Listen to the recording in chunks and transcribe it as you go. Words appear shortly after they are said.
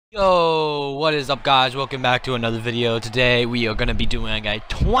Yo, what is up guys? Welcome back to another video. Today we are going to be doing a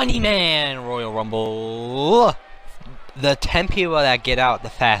 20-man Royal Rumble. The 10 people that get out the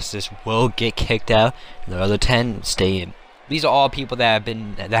fastest will get kicked out, and the other 10 stay in. These are all people that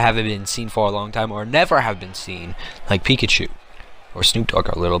haven't been seen for a long time or never have been seen, like Pikachu or Snoop Dogg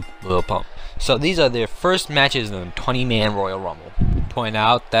or Little Pump. So these are their first matches in the 20-man Royal Rumble. Point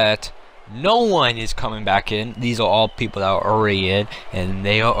out that no one is coming back in. These are all people that are already in, and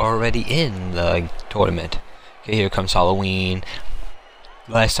they are already in the tournament. Okay, here comes Halloween.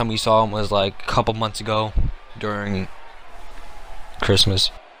 Last time we saw him was like a couple months ago during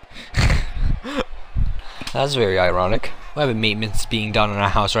Christmas. That's very ironic. We have a maintenance being done in our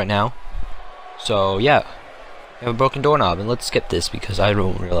house right now. So yeah, we have a broken doorknob, and let's skip this because I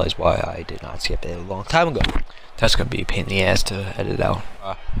don't realize why I did not skip it a long time ago. That's gonna be a pain in the ass to edit out.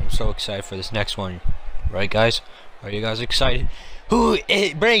 I'm so excited for this next one, right, guys? Are you guys excited?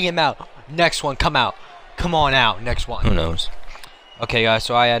 Bring him out. Next one, come out. Come on out. Next one. Who knows? Okay, guys.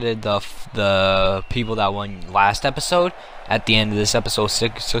 So I added the people that won last episode at the end of this episode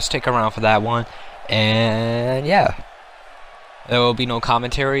 6. So stick around for that one. And yeah, there will be no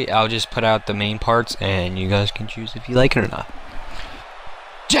commentary. I'll just put out the main parts, and you guys can choose if you like it or not.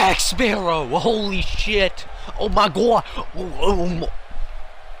 Jack Sparrow! Holy shit! Oh my god!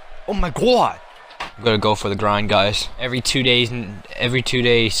 Oh my god! I'm gonna go for the grind, guys. Every 2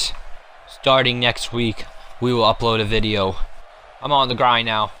 days, starting next week, we will upload a video. I'm on the grind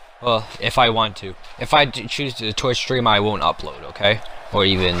now. Well, if I want to. If I choose to Twitch stream, I won't upload, okay? Or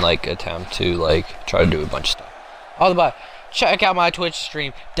even like attempt to like try to do a bunch of stuff. All about check out my Twitch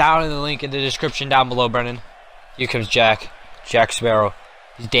stream down in the link in the description down below, Brennan. Here comes Jack Sparrow.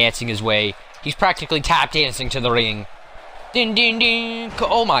 He's dancing his way. He's practically tap dancing to the ring. Ding ding ding.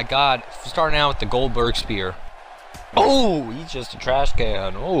 Oh my god. Starting out with the Goldberg spear. Oh, he's just a trash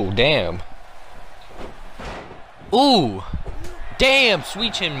can. Oh, damn. Ooh. Damn,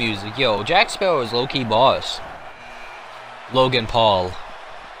 sweet chin music. Yo, Jack Sparrow is low-key boss. Logan Paul.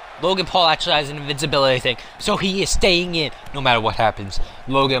 Logan Paul actually has an invincibility thing, so he is staying in no matter what happens.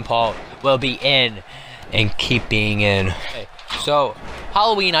 Logan Paul will be in and keep being in. Okay. So,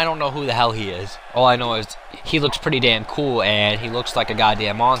 Halloween, I don't know who the hell he is. All I know is he looks pretty damn cool, and he looks like a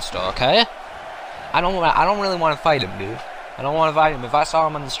goddamn monster, okay? I don't really want to fight him, dude. I don't want to fight him. If I saw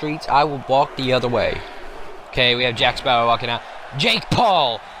him on the streets, I would walk the other way. Okay, we have Jack Sparrow walking out. Jake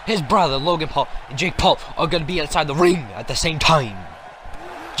Paul, his brother, Logan Paul, and Jake Paul are going to be outside the ring at the same time.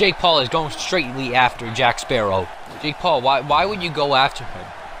 Jake Paul is going straightly after Jack Sparrow. Jake Paul, why would you go after him?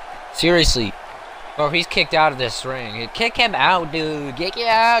 Seriously. Bro, he's kicked out of this ring. Kick him out, dude. Kick him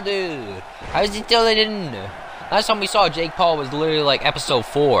out, dude. How is he still in? Last time we saw Jake Paul was literally like episode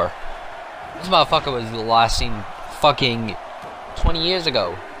 4. This motherfucker was last seen fucking 20 years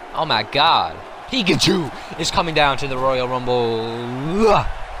ago. Oh my god. Pikachu is coming down to the Royal Rumble.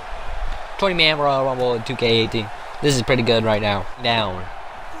 20-man Royal Rumble in 2K18. This is pretty good right now. Down.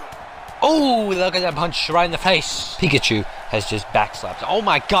 Oh, look at that punch right in the face. Pikachu has just backslapped. Oh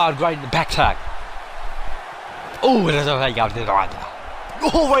my god, right in the backsack. Oh, right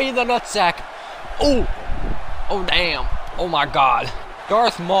in the nutsack. Oh, damn. Oh my god.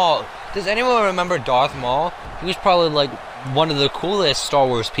 Darth Maul. Does anyone remember Darth Maul? He was probably like one of the coolest Star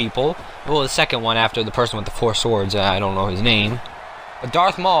Wars people. Well, the second one after the person with the 4 swords. I don't know his name. But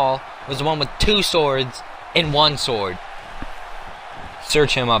Darth Maul was the one with 2 swords and 1 sword.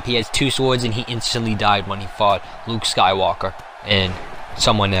 Search him up. He has 2 swords, and he instantly died when he fought Luke Skywalker and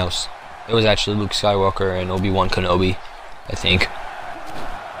someone else. It was actually Luke Skywalker and Obi-Wan Kenobi, I think.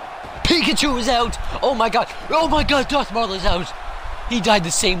 Pikachu is out! Oh my god! Oh my god, Darth Maul is out! He died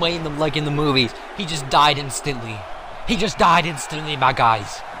the same way in the movies. He just died instantly. He just died instantly, my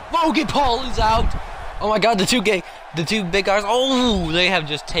guys. Logan Paul is out! Oh my god, the two big guys. Oh, they have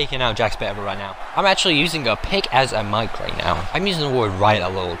just taken out Jack Sparrow right now. I'm actually using a pick as a mic right now. I'm using the word right a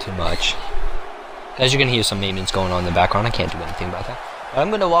little too much. Guys, you're gonna hear some maintenance going on in the background. I can't do anything about that. I'm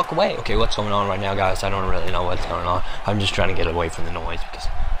gonna walk away. Okay, what's going on right now, guys? I don't really know what's going on. I'm just trying to get away from the noise because,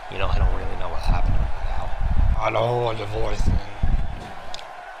 you know, I don't really know what's happening right now. I know the voice.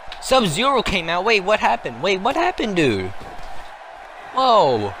 Sub-Zero came out. Wait, what happened? Wait, what happened, dude?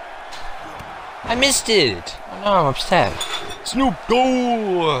 Whoa. I missed it. Oh, no, I'm upset. Snoop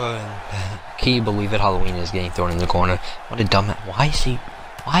Dogg. Can you believe it? Halloween is getting thrown in the corner. What a dumbass. Why is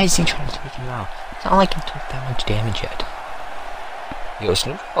he trying to take him out? It's not like he took that much damage yet. Yo,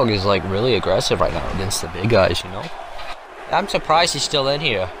 Snoop Dogg is like really aggressive right now against the big guys, you know? I'm surprised he's still in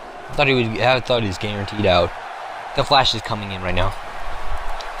here. I thought he was guaranteed out. The Flash is coming in right now.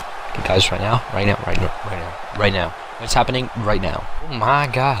 Okay, guys, right now. What's happening right now? Oh my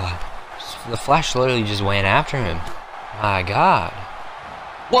god. The Flash literally just went after him. My god.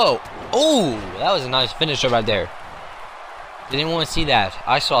 Whoa. Oh, that was a nice finisher right there. Did anyone see that?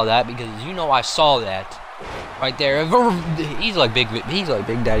 I saw that because you know I saw that. Right there. He's like Big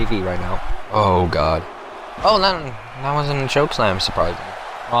Daddy V right now. Oh god. Oh, that wasn't a choke slam, surprising.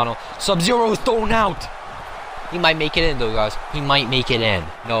 Ronald. Sub-Zero is thrown out. He might make it in though, guys. He might make it in.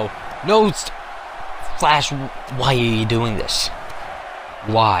 No. No. Flash, why are you doing this?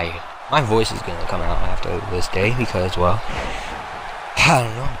 Why? My voice is gonna come out after this day because, well, I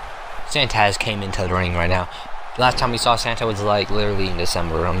don't know. Santa came into the ring right now. Last time we saw Santa was like literally in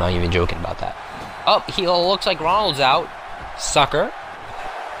December. I'm not even joking about that. Oh, he looks like Ronald's out. Sucker.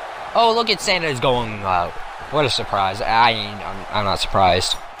 Oh, look at Santa's going out. What a surprise. I'm not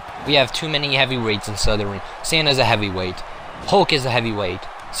surprised. We have too many heavyweights inside the ring. Santa's a heavyweight. Hulk is a heavyweight.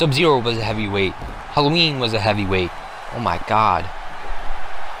 Sub-Zero was a heavyweight. Halloween was a heavyweight. Oh my god.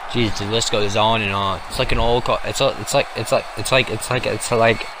 Jeez, the list goes on and on. It's like an old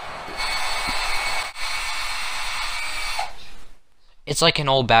it's like an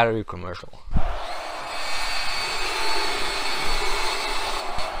old battery commercial.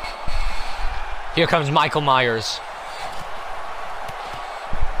 Here comes Michael Myers.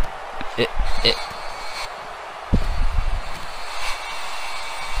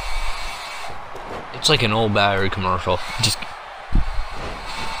 It's like an old battery commercial.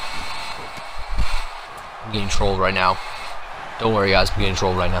 I'm getting trolled right now. Don't worry, guys. I'm getting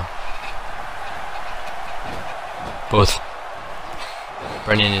trolled right now. Both.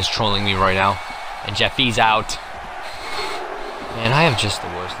 Brennan is trolling me right now. And Jeffy's out. Man, I have just the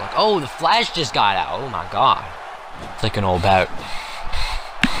worst luck. Oh, the Flash just got out. Oh my god. It's like an old bat.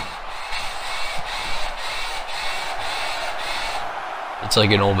 It's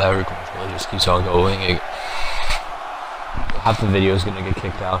like an old battery commercial. It just keeps on going. Half the video is gonna get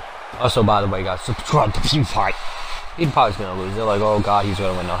kicked out. Also, by the way, guys, subscribe to PewDiePie. PewDiePie's gonna lose. They're like, oh god, he's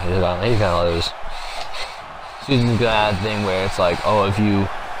gonna win. No, he's gonna lose. Susan's gonna have a thing where it's like, oh, if you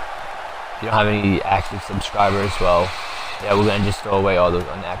don't have any active subscribers, well, yeah, we're gonna just throw away all those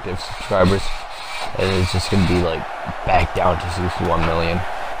inactive subscribers. And it's just gonna be like back down to 61 million.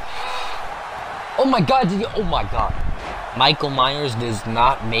 Oh my god, oh my god. Michael Myers does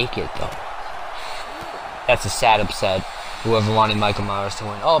not make it though. That's a sad upset. Whoever wanted Michael Myers to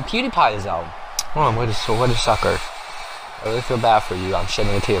win. Oh, PewDiePie is out. Oh, what a sucker. I really feel bad for you. I'm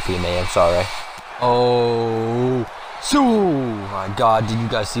shedding a tear for you, man. I'm sorry. Oh, my god, did you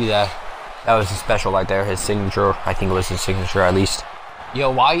guys see that? That was his special right there, his signature. I think it was his signature at least.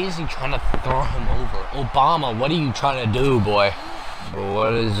 Yo, why is he trying to throw him over? Obama, what are you trying to do, boy? But what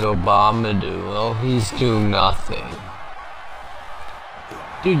does Obama do? Well, he's doing nothing.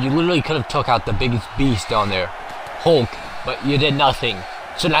 Dude, you literally could have took out the biggest beast down there, Hulk, but you did nothing.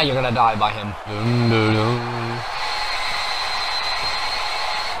 So now you're gonna die by him.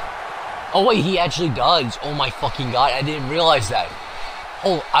 Oh wait, he actually does. Oh my fucking god, I didn't realize that.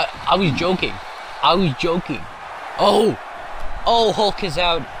 Oh, I was joking. I was joking. Oh, Hulk is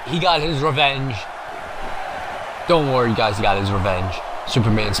out. He got his revenge. Don't worry, guys, he got his revenge.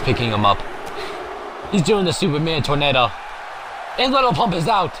 Superman's picking him up. He's doing the Superman tornado. And Little Pump is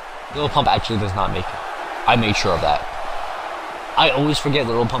out. Little Pump actually does not make it. I made sure of that. I always forget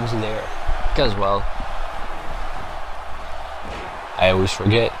Little Pump's there. Because, well, I always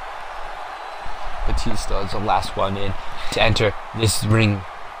forget. Batista is the last one in to enter this ring.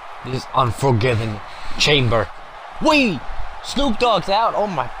 This unforgiven chamber. Wait! Snoop Dogg's out. Oh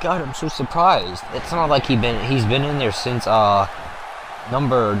my god, I'm so surprised. It's not like he's been in there since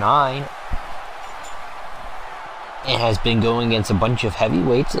number 9. And has been going against a bunch of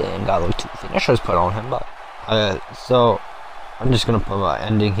heavyweights and got like 2 finishers put on him. But so I'm just gonna put my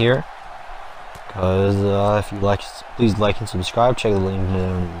ending here. Because if you like, please like and subscribe. Check the link in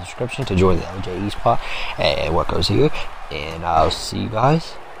the description to join the LJE spot and what goes here. And I'll see you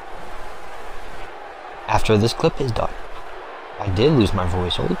guys after this clip is done. I did lose my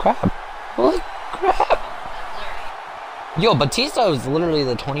voice. Holy crap. Holy crap. Yo, Batista was literally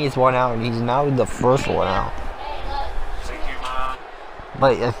the 20th one out, and he's now the first one out.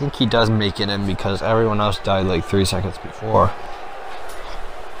 But I think he does make it in because everyone else died like 3 seconds before.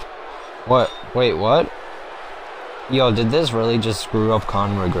 What? Wait, what? Yo, did this really just screw up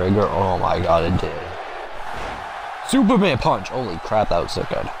Conor McGregor? Oh my god, it did. Superman punch! Holy crap, that was so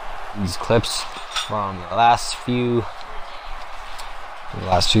good. These clips from the last few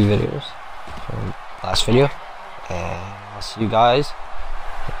videos. From last video. And I'll see you guys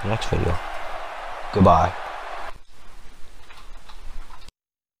in the next video. Goodbye.